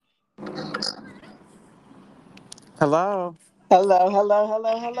Hello. Hello, hello,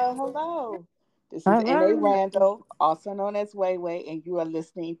 hello, hello, hello. This is N.A. Hello. Randall, also known as Way Way, and you are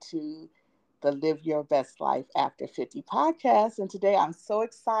listening to the Live Your Best Life After 50 podcast. And today I'm so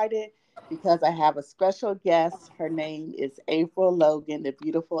excited because I have a special guest. Her name is April Logan, the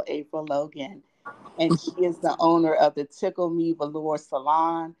beautiful April Logan. And she is the owner of the Tickle Me Velour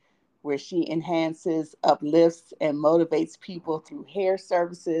Salon, where she enhances, uplifts, and motivates people through hair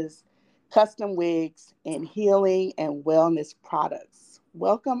services, custom wigs, and healing and wellness products.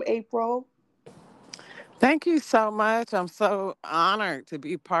 Welcome, April. Thank you so much. I'm so honored to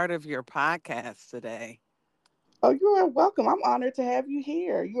be part of your podcast today. Oh, you are welcome. I'm honored to have you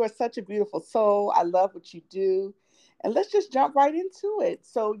here. You are such a beautiful soul. I love what you do. And let's just jump right into it.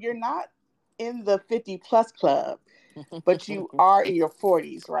 So, you're not in the 50 plus club, but you are in your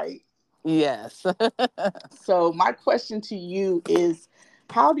 40s, right? Yes. So, my question to you is,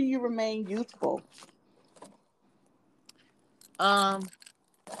 how do you remain youthful? um,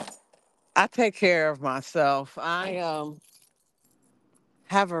 I take care of myself. I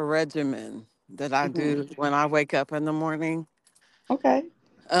have a regimen that I Hmm. do when I wake up in the morning Okay.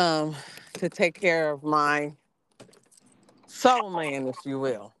 um, to take care of my soul man, if you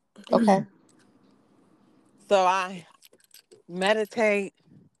will. Okay. So I meditate,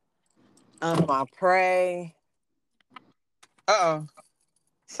 I pray. Uh oh,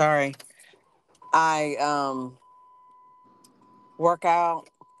 sorry. I work out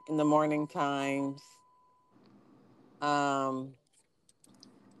in the morning times. Um,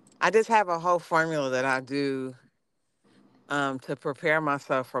 I just have a whole formula that I do to prepare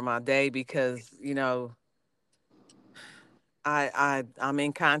myself for my day because I'm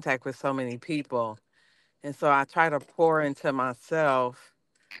in contact with so many people, and so I try to pour into myself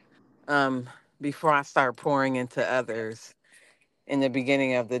um, before I start pouring into others in the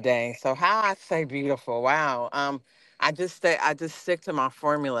beginning of the day. So how I say beautiful, wow. I just stick to my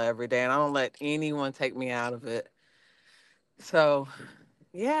formula every day, and I don't let anyone take me out of it. So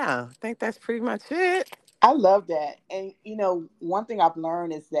yeah, I think that's pretty much it. I love that. And, one thing I've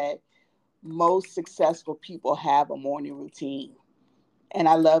learned is that most successful people have a morning routine. And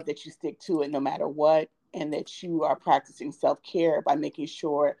I love that you stick to it no matter what, and that you are practicing self care by making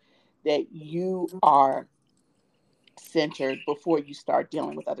sure that you are centered before you start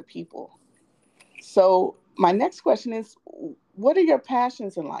dealing with other people. So, my next question is, what are your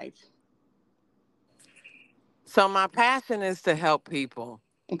passions in life? So my passion is to help people.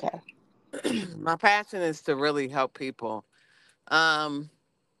 Okay. My passion is to really help people. Um,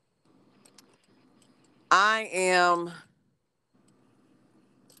 I am,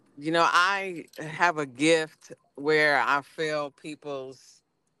 I have a gift where I feel people's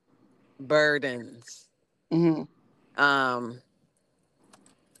burdens. Hmm. Um,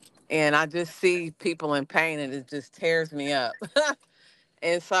 and I just see people in pain and it just tears me up.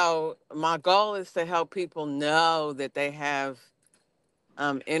 And so my goal is to help people know that they have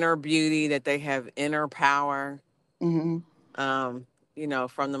inner beauty, that they have inner power, Hmm. um,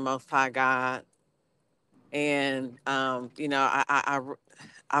 from the Most High God. And, I've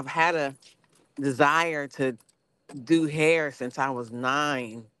had a desire to do hair since I was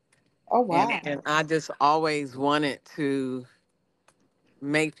 9. Oh, And, wow. and I just always wanted to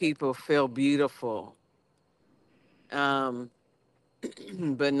make people feel beautiful. Um,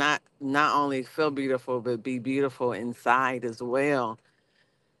 but not only feel beautiful, but be beautiful inside as well.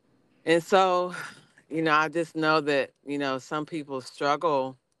 And so, I just know that, some people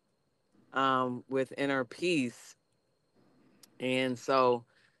struggle with inner peace. And so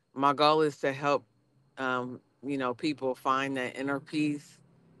my goal is to help, people find that inner peace,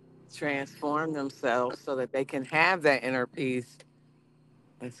 transform themselves so that they can have that inner peace.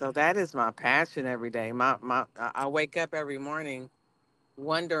 And so that is my passion every day. I wake up every morning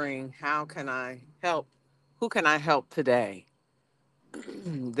wondering how can I help? Who can I help today?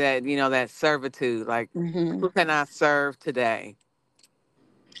 That servitude, like Hmm. who can I serve today?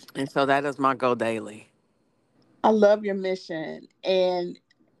 And so that is my goal daily. I love your mission. And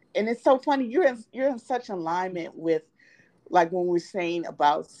it's so funny. You're in such alignment with, like, when we're saying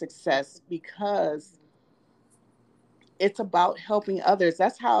about success, because it's about helping others.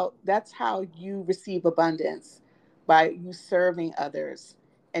 That's how you receive abundance, by you serving others,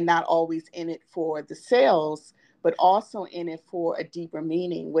 and not always in it for the sales, but also in it for a deeper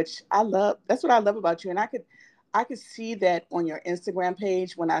meaning, which I love. That's what I love about you. And I could see that on your Instagram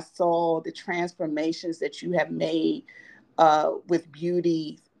page when I saw the transformations that you have made with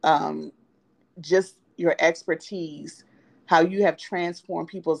beauty, just your expertise, how you have transformed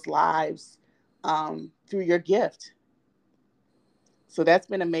people's lives through your gift. So that's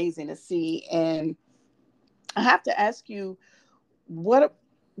been amazing to see. And I have to ask you, what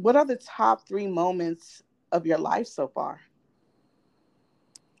what are the top three moments of your life so far?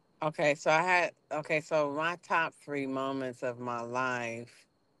 Okay, so my top three moments of my life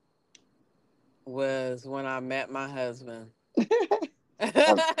was when I met my husband.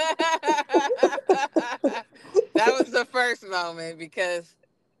 That was the first moment because,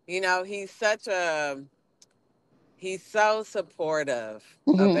 he's so supportive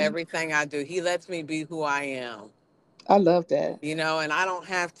of Hmm. everything I do. He lets me be who I am, I love that. and I don't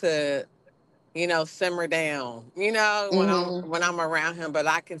have to, simmer down, when I'm Hmm. when I'm around him, but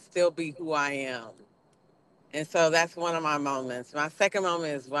I can still be who I am. And so that's one of my moments. My second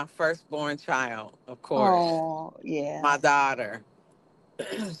moment is my firstborn child, of course, Oh, yeah. my daughter.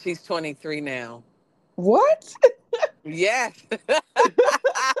 She's 23 now. What? Yes.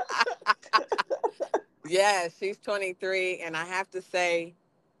 Yes, she's 23. And I have to say,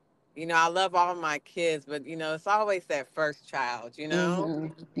 I love all my kids, but, it's always that first child, Hmm.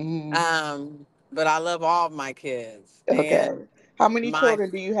 Hmm. But I love all of my kids. Okay. And How many my, children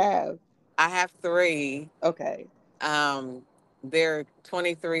do you have? I have three. Okay. Um, they're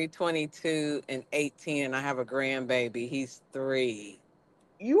 23, 22, and 18. And I have a grandbaby. He's 3.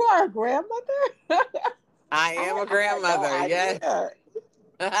 You are a grandmother? I am a I had no grandmother. Yes. idea.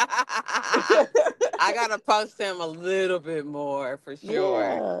 I gotta post him a little bit more for sure.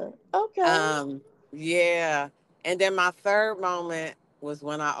 Yeah. Okay. Um, yeah. And then my third moment was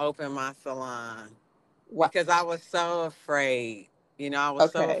when I opened my salon What? because I was so afraid. I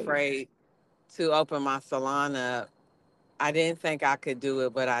was so Okay. afraid to open my salon up. I didn't think I could do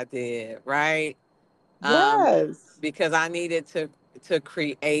it, but I did, right? Um, Yes. because I needed to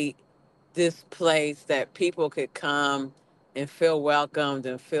create this place that people could come and feel welcomed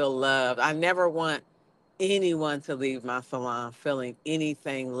and feel loved. I never want anyone to leave my salon feeling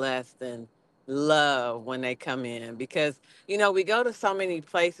anything less than love when they come in because we go to so many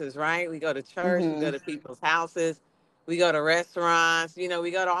places, right? We go to church, we go Mhm. to people's houses, we go to restaurants, we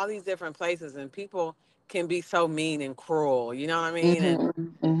go to all these different places, and people can be so mean and cruel, you know what I mean? And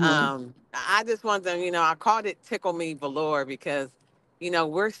Mhm. Mhm. I just want them, I called it Tickle Me Velour because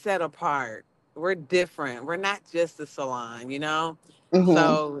we're set apart, we're different, we're not just a salon,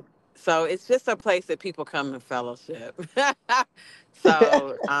 Mhm. so it's just a place that people come and fellowship.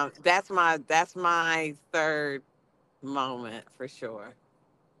 So that's my third moment for sure.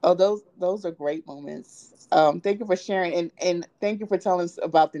 Oh, those are great moments. Thank you for sharing, and thank you for telling us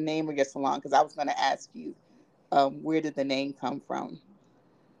about the name of your salon, because I was going to ask you, where did the name come from?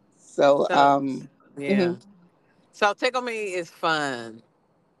 So, So yeah. mhm. So Tickle Me is fun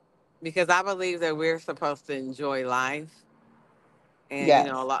because I believe that we're supposed to enjoy life. And a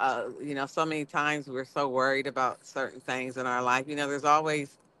Yes. lot, so many times we're so worried about certain things in our life. There's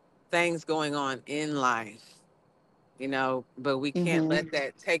always things going on in life, but we can't Mhm. let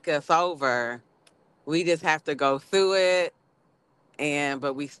that take us over. We just have to go through it,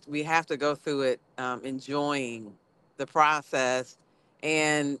 but we have to go through it, enjoying the process.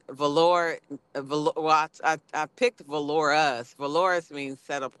 And well, I picked Valorous. Valorous means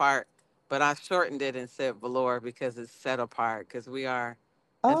set apart, but I shortened it and said Valor because it's set apart because we are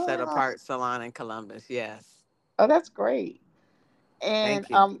a set Oh, apart salon in Columbus. Yes, oh, that's great. And thank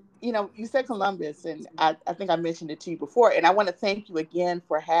you. you said Columbus, and I think I mentioned it to you before. And I want to thank you again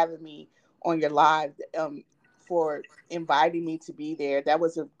for having me on your live, for inviting me to be there. That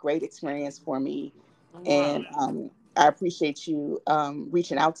was a great experience for me, Wow, and I appreciate you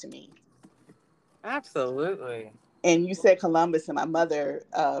reaching out to me. absolutely. And you said Columbus, and my mother,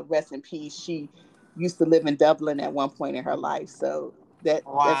 rest in peace, she used to live in Dublin at one point in her life. So that's a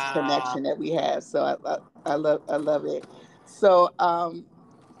Wow, connection that we have. So I love it. So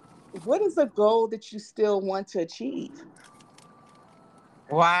what is a goal that you still want to achieve?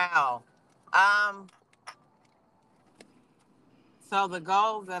 wow. Um, so the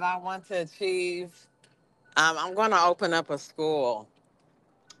goal that I want to achieve, I'm going to open up a school,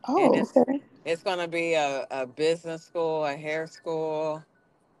 and Oh, it's okay. it's going to be a business school, a hair school.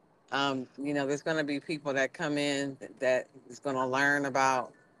 There's going to be people that come in that is going to learn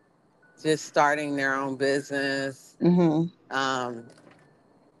about just starting their own business. Mm-hmm. Um,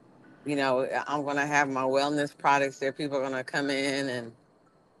 I'm going to have my wellness products there. People are going to come in and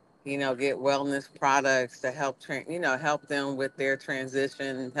get wellness products to help them with their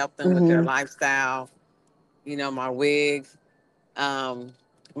transition, help them with their Mm-hmm. lifestyle. My wigs. Um,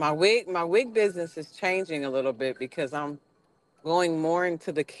 my wig business is changing a little bit because I'm going more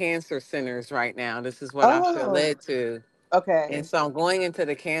into the cancer centers right now. This is what I feel Oh, led to. And okay. so I'm going into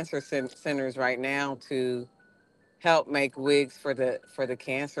the cancer centers right now to help make wigs for the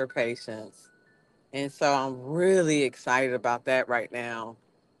cancer patients. And so I'm really excited about that right now.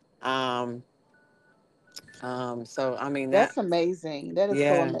 Um, so I mean that, That's amazing. That is so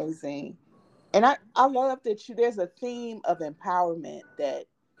yeah. amazing. And I love that you there's a theme of empowerment that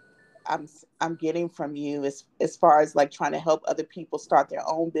I'm getting from you as far as like trying to help other people start their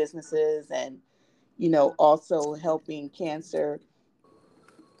own businesses and also helping cancer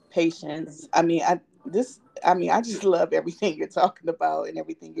patients. I mean I just love everything you're talking about and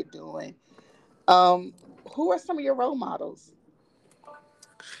everything you're doing. Um who are some of your role models?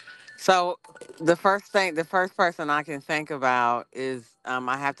 So the first person I can think about is,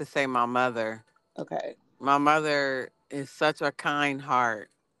 I have to say my mother. Okay. My mother is such a kind heart.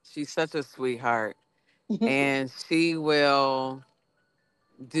 She's such a sweetheart, and she will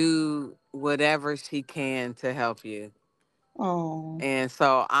do whatever she can to help you. Oh, And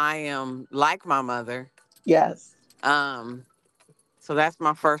so I am like my mother. yes. Um, so that's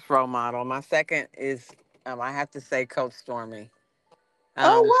my first role model. My second is, I have to say Coach Stormy.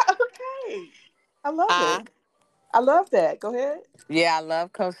 Oh, Um, wow. Okay. I love I it. I love that. Go ahead. Yeah, I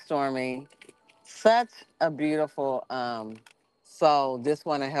love Coach Stormy. Such a beautiful soul. Just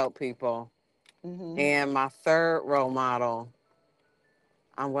want to help people. Mhm. And my third role model,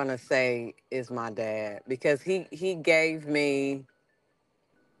 I'm gonna say, is my dad, because he gave me.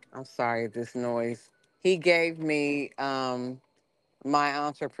 I'm sorry, this noise. He gave me my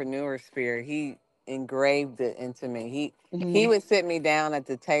entrepreneur spirit. He engraved it into me. He Mhm. would sit me down at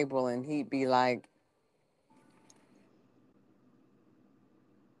the table and he'd be like,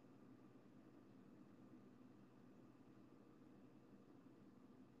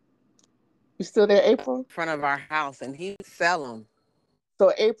 You still there, April? in front of our house, and he would sell them.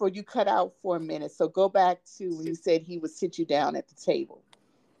 So April, you cut out for a minute. So go back to when you said he would sit you down at the table.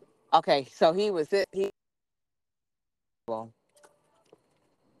 Okay, so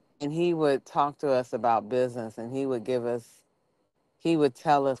and he would talk to us about business, and he would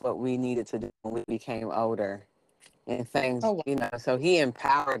tell us what we needed to do when we became older and things, Oh, so he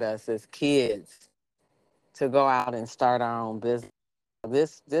empowered us as kids to go out and start our own business.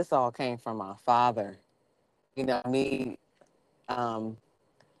 This all came from my father. Me. um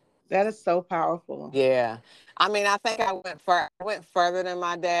that is so powerful. yeah. I mean, I think I went further than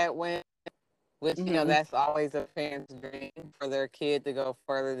my dad went, which, Mhm. that's always a parent's dream for their kid to go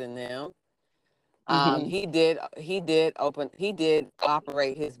further than them. Mhm. He did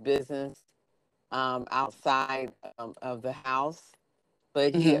operate his business outside of the house,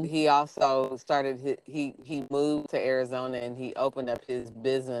 but Mhm. he also he moved to Arizona and he opened up his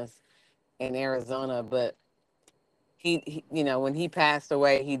business in Arizona. But when he passed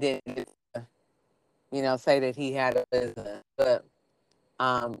away, he didn't get to, say that he had a business. But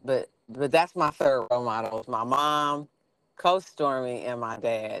that's my third role models: my mom, Coach Stormy, and my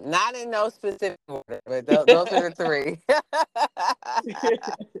dad. Not in no specific order, but those are the three.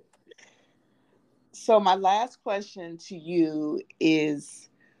 So my last question to you is,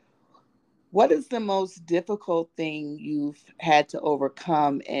 what is the most difficult thing you've had to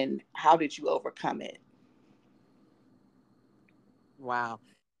overcome and how did you overcome it? Wow.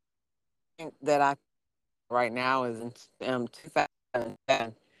 That I right now is in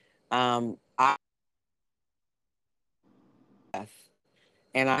 2010. I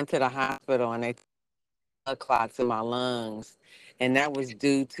and I went to the hospital and they took blood clots in my lungs, and that was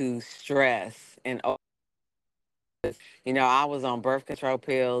due to stress and I was on birth control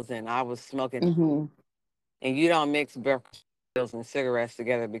pills and I was smoking, Mhm. and you don't mix birth control pills and cigarettes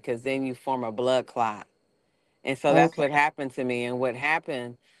together because then you form a blood clot. And so that's Okay. what happened to me. And what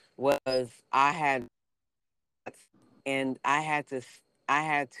happened was I had and I had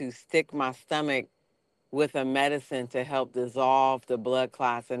to stick my stomach with a medicine to help dissolve the blood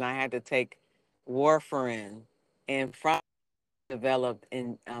clots, and I had to take warfarin, and from developed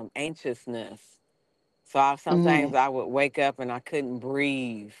in anxiousness. So Mhm. sometimes I would wake up and I couldn't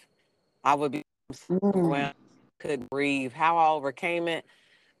breathe. I would be so Mhm. overwhelmed, couldn't breathe. How I overcame it,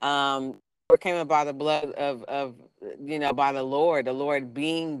 overcame it by the blood of by the Lord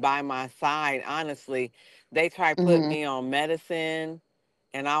being by my side. Honestly, they tried to put Mhm. me on medicine,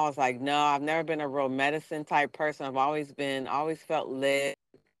 and I was like, no, I've never been a real medicine type person. Always felt led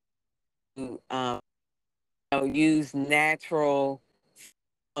to use natural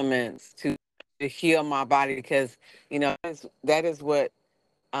elements to heal my body, because that is what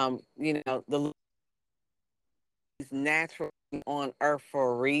the Lord is naturally on earth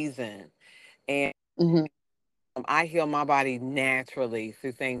for a reason. And Mhm. I heal my body naturally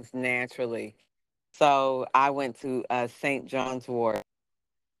through things naturally. So I went to St. John's Wort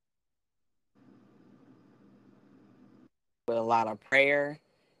with a lot of prayer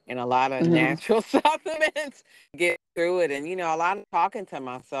and a lot of Hmm. natural supplements get through it. And a lot of talking to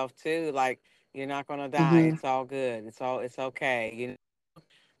myself too, like you're not gonna die. Hmm. It's all good. It's okay.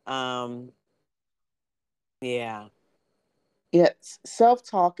 Um, yeah, Yes,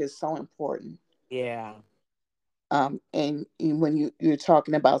 self-talk is so important. yeah. When you're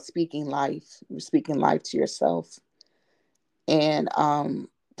talking about speaking life, you're speaking life to yourself. And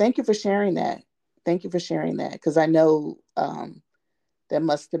thank you for sharing that. Thank you for sharing that, because I know that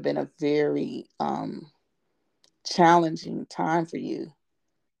must have been a very challenging time for you.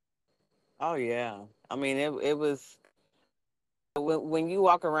 Oh yeah. I mean, it was when you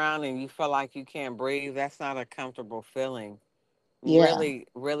walk around and you feel like you can't breathe. That's not a comfortable feeling. Yeah. Really,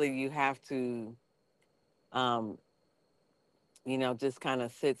 really, you have to, um, just kind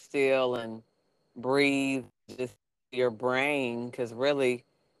of sit still and breathe. Just your brain, because really,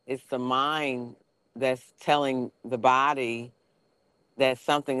 it's the mind that's telling the body that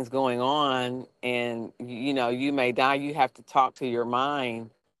something's going on, and you may die. You have to talk to your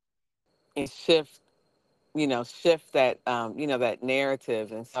mind and shift that that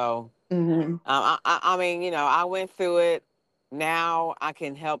narrative. And so Hmm. I mean, I went through it. Now I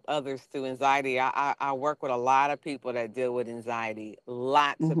can help others through anxiety. I work with a lot of people that deal with anxiety,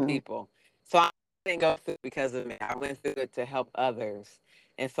 lots of Hmm. people. So I didn't go through it because of me. I went through it to help others,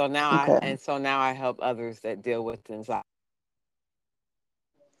 Okay. and so now I help others that deal with anxiety.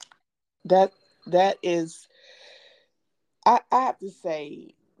 That that is, I have to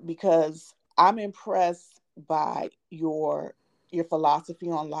say, because I'm impressed by your philosophy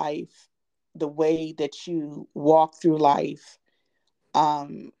on life, the way that you walk through life,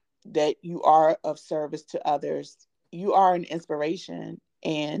 um, that you are of service to others. You are an inspiration,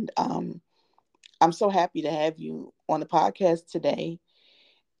 and I'm so happy to have you on the podcast today.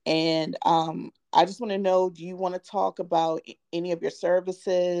 And I just want to know, do you want to talk about any of your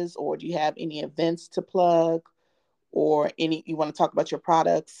services, or do you have any events to plug, or any you want to talk about your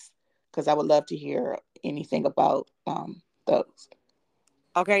products? Because I would love to hear anything about those.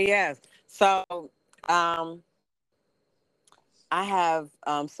 Okay, yes. So um, I have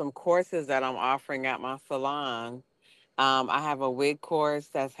some courses that I'm offering at my salon. I have a wig course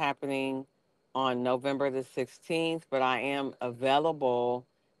that's happening on November the 16th, but I am available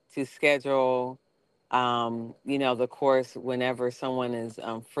to schedule, the course whenever someone is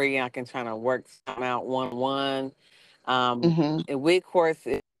free. I can try to work some out one on one. Mm-hmm. A wig course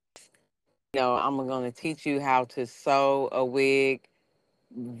is, I'm going to teach you how to sew a wig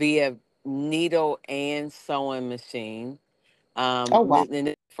via needle and sewing machine. Oh wow. And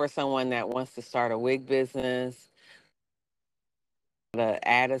it's for someone that wants to start a wig business, to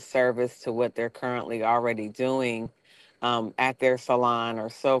add a service to what they're currently already doing at their salon or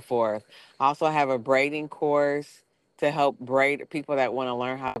so forth. I also have a braiding course to help braid people that want to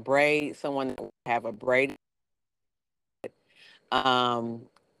learn how to braid, someone that have a braiding. Um,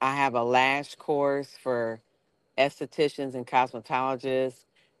 I have a lash course for estheticians and cosmetologists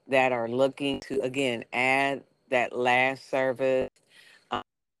that are looking to, again, add that lash service.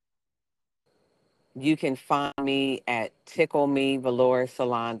 You can find me at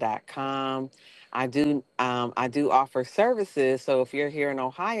ticklemeveloursalon.com. I do offer services, so if you're here in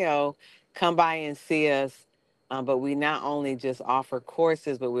Ohio, come by and see us. But we not only just offer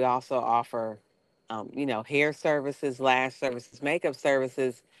courses, but we also offer, hair services, lash services, makeup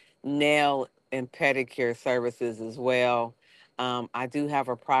services, nail and pedicure services as well. I do have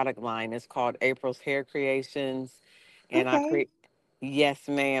a product line. It's called April's Hair Creations, and I Okay. create. Yes,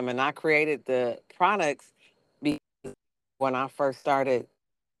 ma'am. And I created the products because when I first started,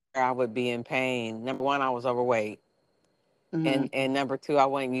 I would be in pain. Number one, I was overweight. Mm-hmm. And number two, I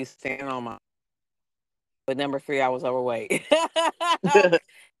wasn't used to standing on my, but number three, I was overweight.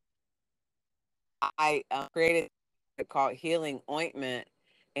 I created it called Healing Ointment,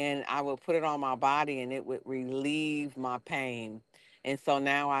 and I would put it on my body and it would relieve my pain. And so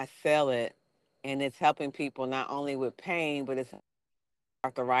now I sell it, and it's helping people not only with pain, but it's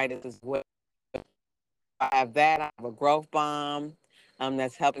arthritis as well. I have that. I have a growth bomb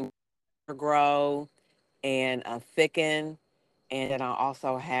that's helping grow and thicken. And then I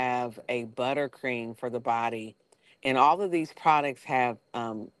also have a buttercream for the body. And all of these products have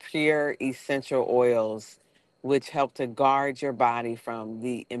pure essential oils, which help to guard your body from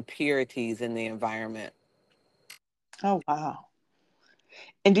the impurities in the environment. Oh wow.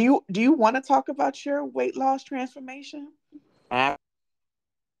 And do you want to talk about your weight loss transformation? Uh,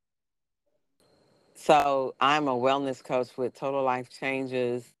 So I'm a wellness coach with Total Life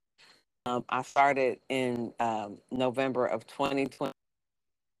Changes. I started in November of 2020.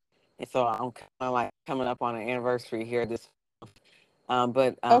 And so I'm kind of like coming up on an anniversary here this month.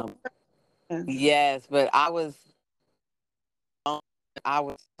 But Okay. Yes. yes, but I was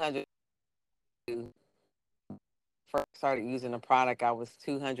 200 first started using the product. I was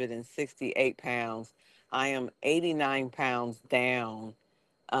 268 pounds. I am 89 pounds down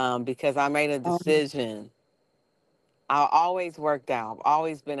because I made a Um, decision. I always worked out. I've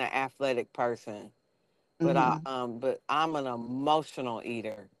always been an athletic person, mhm. but I'm an emotional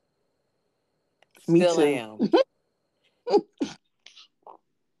eater. Me Still too. am.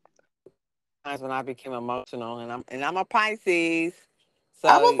 Times when I became emotional, and I'm a Pisces.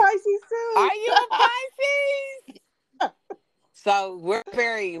 I'm a So, Pisces too. are you a Pisces? So we're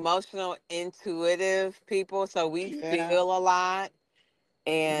very emotional, intuitive people. So we Yeah. feel a lot,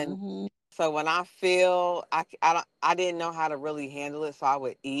 and Mhm. so when I feel, I didn't know how to really handle it, so I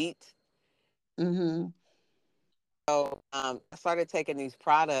would eat. Mhm. So I started taking these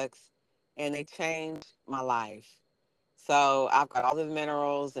products, and they changed my life. So I've got all the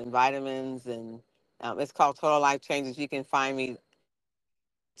minerals and vitamins, and it's called Total Life Changes. You can find me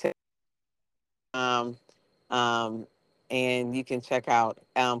um, um, and you can check out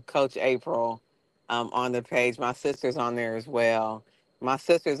Coach April on the page. My sister's on there as well. My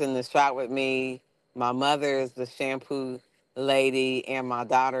sister's in the shop with me. My mother is the shampoo lady, and my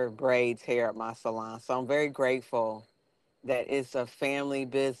daughter braids hair at my salon. So I'm very grateful that it's a family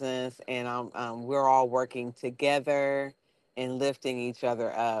business, and we're all working together and lifting each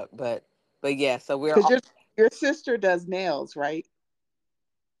other up. But yeah, so we're Because all, your sister does nails, right?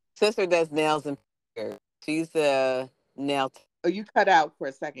 sister does nails and pedicures. She's the nail Oh, you cut out for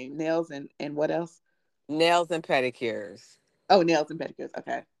a second. Nails and what else? nails and pedicures. Oh, nails and pedicures.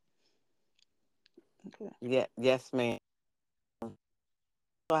 Okay. Okay. Yeah, yes, ma'am.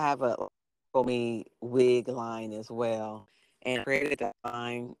 I have a for me wig line as well, and created that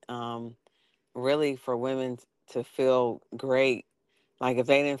line really for women to feel great. Like if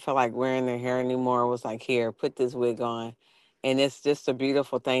they didn't feel like wearing their hair anymore, it was like, here, put this wig on, and it's just a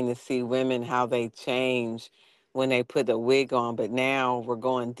beautiful thing to see women how they change when they put the wig on. But now we're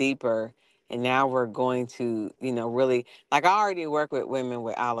going deeper. And now we're going to, really like I already work with women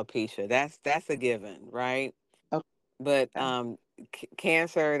with alopecia. That's a given, right? But Okay.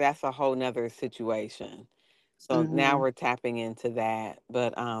 cancer, that's a whole nother situation. So now Mhm. we're tapping into that.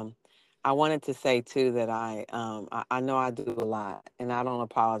 But I wanted to say too that I know I do a lot, and I don't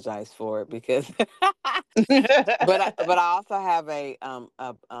apologize for it because but I also have a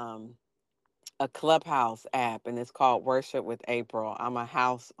Clubhouse app, and it's called Worship with April. I'm a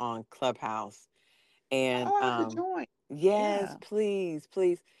house on Clubhouse, and Oh, I have to join. yes, Yeah. please,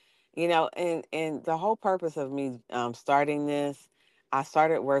 please. And the whole purpose of me starting this, I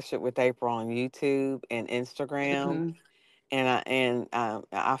started Worship with April on YouTube and Instagram, Mhm. and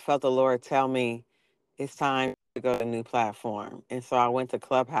I felt the Lord tell me it's time to go to a new platform. And so I went to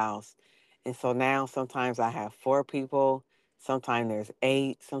Clubhouse. And so now sometimes I have 4 people, sometimes there's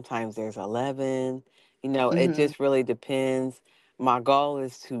 8, sometimes there's 11. It Mhm. just really depends. My goal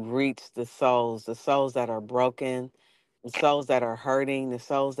is to reach the souls that are broken, the souls that are hurting, the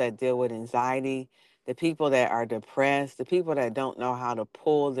souls that deal with anxiety, the people that are depressed, the people that don't know how to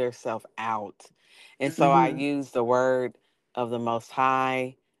pull themselves out. And so I Mhm. use the word of the Most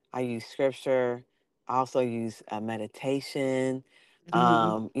High. I use scripture. I also use meditation.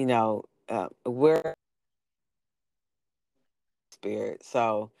 Mhm. We're spirit.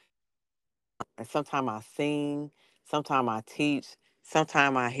 So sometimes I sing, sometimes I teach,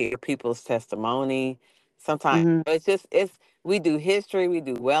 sometimes I hear people's testimony. Sometimes Mhm. it's we do history, we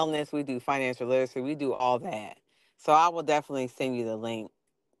do wellness, we do financial literacy, we do all that. So I will definitely send you the link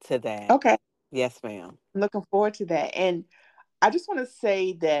to that. Okay. Yes, ma'am. I'm looking forward to that. And I just want to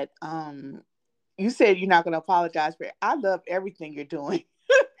say that you said you're not going to apologize for it. I love everything you're doing.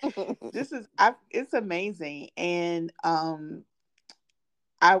 It's amazing. And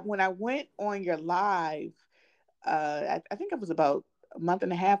I when I went on your live, I think it was about a month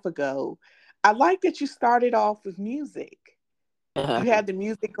and a half ago. I like that you started off with music. You had the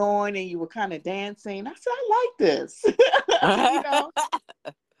music going and you were kind of dancing. I said, I like this. you know,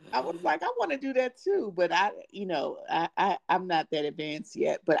 I was like, I want to do that too, but I'm not that advanced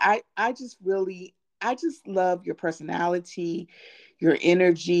yet. But I just love your personality, your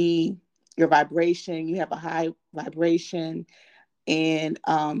energy, your vibration. You have a high vibration, and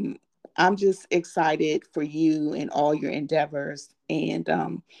I'm just excited for you and all your endeavors, and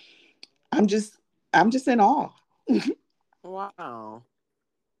I'm just I'm just in awe. Wow.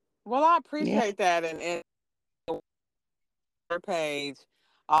 Well, I Yeah. appreciate that. And her page,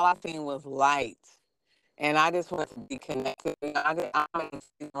 all I seen was light. And I just want to be connected. I'm in a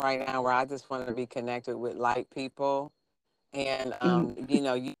season right now where I just want to be connected with light people. And Mm.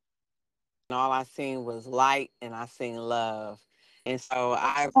 you all I seen was light, and I seen love, and so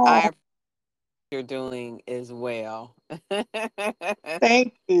I Oh, appreciate what you're doing as well.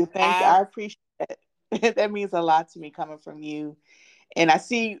 thank you. Thank you. I, I appreciate that. That means a lot to me coming from you. And I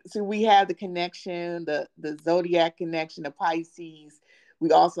see, so we have the connection, the zodiac connection, the Pisces.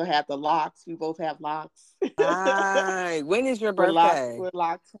 We also have the locks. We both have locks. right. When is your We're locked. birthday? We're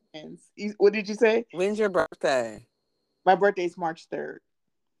locked twins. What did you say? When's your birthday? My birthday's March 3rd.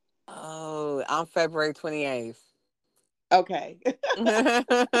 Oh, I'm February 28th. Okay.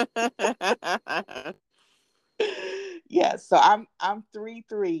 Yeah. So I'm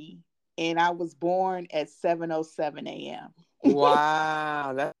 3-3, and I was born at 7:07 a.m.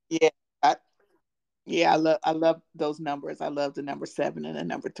 Wow. That's Yeah. I, yeah. I love those numbers. I love the number seven and the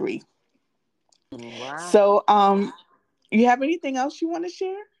number three. wow. So you have anything else you want to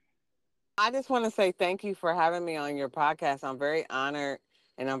share? I just want to say thank you for having me on your podcast. I'm very honored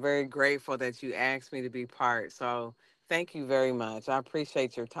and I'm very grateful that you asked me to be part. So thank you very much. I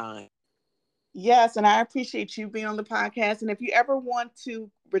appreciate your time. Yes, and I appreciate you being on the podcast. And if you ever want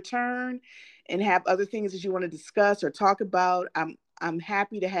to return and have other things that you want to discuss or talk about, I'm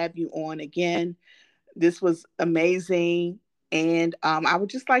happy to have you on again. This was amazing. And I would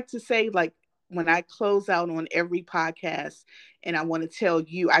just like to say, like, when I close out on every podcast, and I want to tell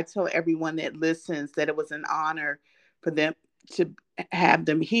you, I tell everyone that listens that it was an honor for them to have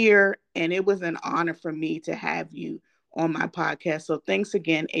them here. And it was an honor for me to have you on my podcast. So thanks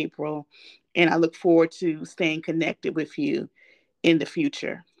again, April. And I look forward to staying connected with you in the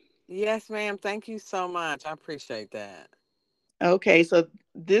future. Yes, ma'am. Thank you so much. I appreciate that. Okay, so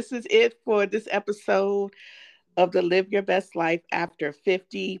this is it for this episode of the Live Your Best Life After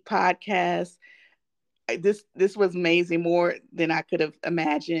 50 podcast. This was amazing, more than I could have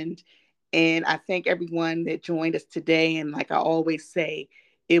imagined. And I thank everyone that joined us today. And like I always say,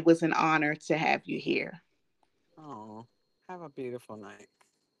 it was an honor to have you here. Oh, have a beautiful night.